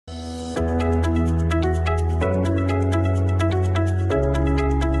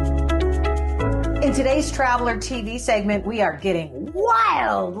today's Traveler TV segment, we are getting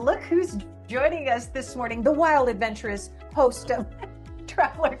wild. Look who's joining us this morning, the wild, adventurous host of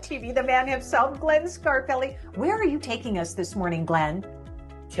Traveler TV, the man himself, Glenn Scarpelli. Where are you taking us this morning, Glenn?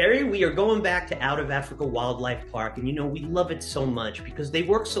 Terry, we are going back to Out of Africa Wildlife Park, and we love it so much because they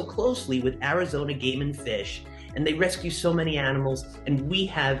work so closely with Arizona Game and Fish, and they rescue so many animals, and we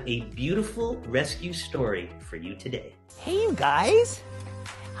have a beautiful rescue story for you today. Hey, you guys.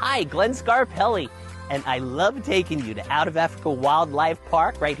 Hi, Glenn Scarpelli, and I love taking you to Out of Africa Wildlife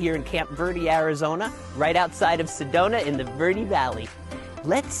Park right here in Camp Verde, Arizona, right outside of Sedona in the Verde Valley.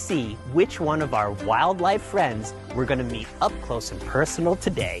 Let's see which one of our wildlife friends we're going to meet up close and personal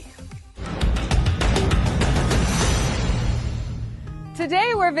today.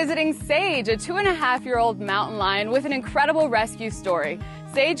 Today we're visiting Sage, a 2.5-year-old mountain lion with an incredible rescue story.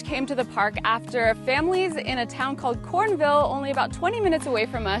 Sage came to the park after families in a town called Cornville, only about 20 minutes away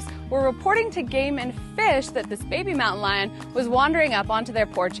from us, were reporting to Game and Fish that this baby mountain lion was wandering up onto their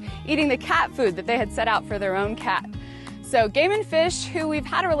porch, eating the cat food that they had set out for their own cat. So Game and Fish, who we've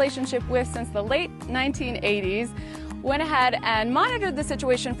had a relationship with since the late 1980s, went ahead and monitored the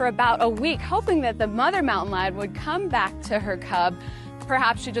situation for about a week, hoping that the mother mountain lion would come back to her cub.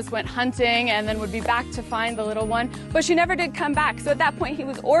 Perhaps she just went hunting and then would be back to find the little one, but she never did come back. So at that point, he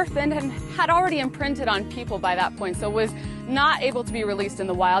was orphaned and had already imprinted on people by that point, so was not able to be released in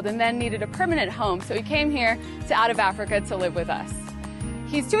the wild and then needed a permanent home. So he came here to Out of Africa to live with us.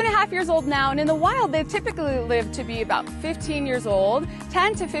 He's 2.5 years old now, and in the wild, they typically live to be about 15 years old,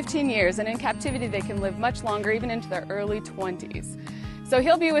 10 to 15 years, and in captivity, they can live much longer, even into their early 20s. So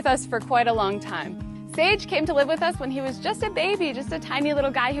he'll be with us for quite a long time. Sage came to live with us when he was just a baby, just a tiny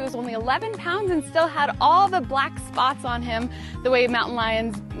little guy. He was only 11 pounds and still had all the black spots on him, the way mountain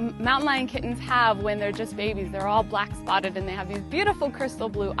lion kittens have when they're just babies. They're all black spotted and they have these beautiful crystal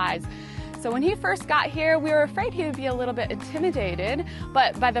blue eyes. So when he first got here, we were afraid he would be a little bit intimidated,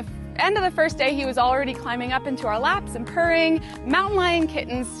 but by the end of the first day, he was already climbing up into our laps and purring. Mountain lion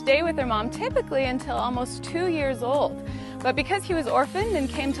kittens stay with their mom typically until almost 2 years old. But because he was orphaned and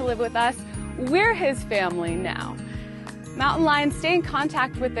came to live with us, we're his family now. Mountain lions stay in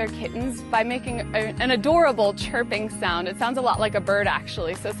contact with their kittens by making an adorable chirping sound. It sounds a lot like a bird,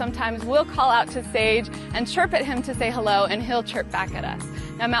 actually. So sometimes we'll call out to Sage and chirp at him to say hello, and he'll chirp back at us.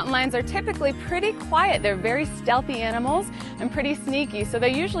 Now, mountain lions are typically pretty quiet. They're very stealthy animals and pretty sneaky, so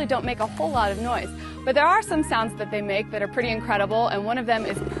they usually don't make a whole lot of noise. But there are some sounds that they make that are pretty incredible, and one of them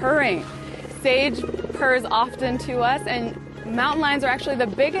is purring. Sage purrs often to us, and mountain lions are actually the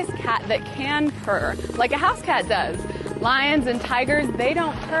biggest cat that can purr, like a house cat does. Lions and tigers, they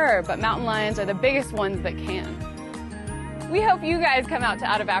don't purr, but mountain lions are the biggest ones that can. We hope you guys come out to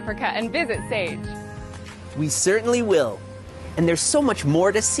Out of Africa and visit Sage. We certainly will. And there's so much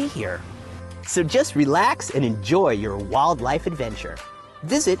more to see here. So just relax and enjoy your wildlife adventure.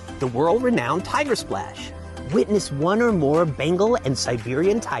 Visit the world-renowned Tiger Splash. Witness one or more Bengal and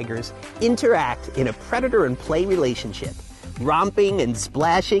Siberian tigers interact in a predator and prey relationship, romping and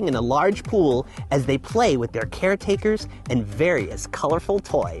splashing in a large pool as they play with their caretakers and various colorful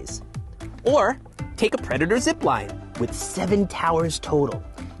toys. Or take a predator zipline with 7 towers total.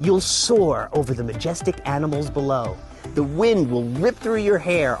 You'll soar over the majestic animals below. The wind will rip through your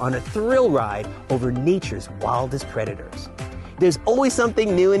hair on a thrill ride over nature's wildest predators. There's always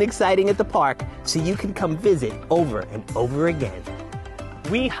something new and exciting at the park, so you can come visit over and over again.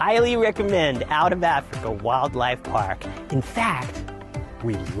 We highly recommend Out of Africa Wildlife Park. In fact,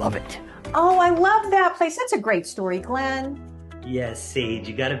 we love it. Oh, I love that place. That's a great story, Glenn. Yes, Sage,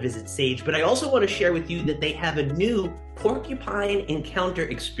 you gotta visit Sage. But I also want to share with you that they have a new porcupine encounter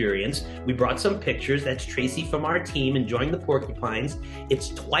experience. We brought some pictures. That's Tracy from our team enjoying the porcupines. It's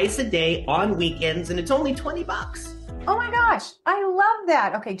twice a day on weekends, and it's only $20. Oh my gosh, I love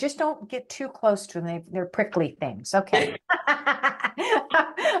that. Okay, just don't get too close to them. They're prickly things. Okay.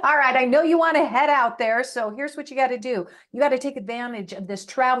 All right, I know you want to head out there, so here's what you got to do. You got to take advantage of this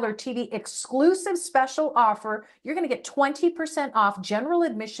Traveler TV exclusive special offer. You're going to get 20% off general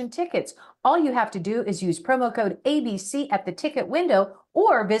admission tickets. All you have to do is use promo code ABC at the ticket window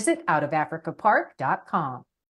or visit outofafricapark.com.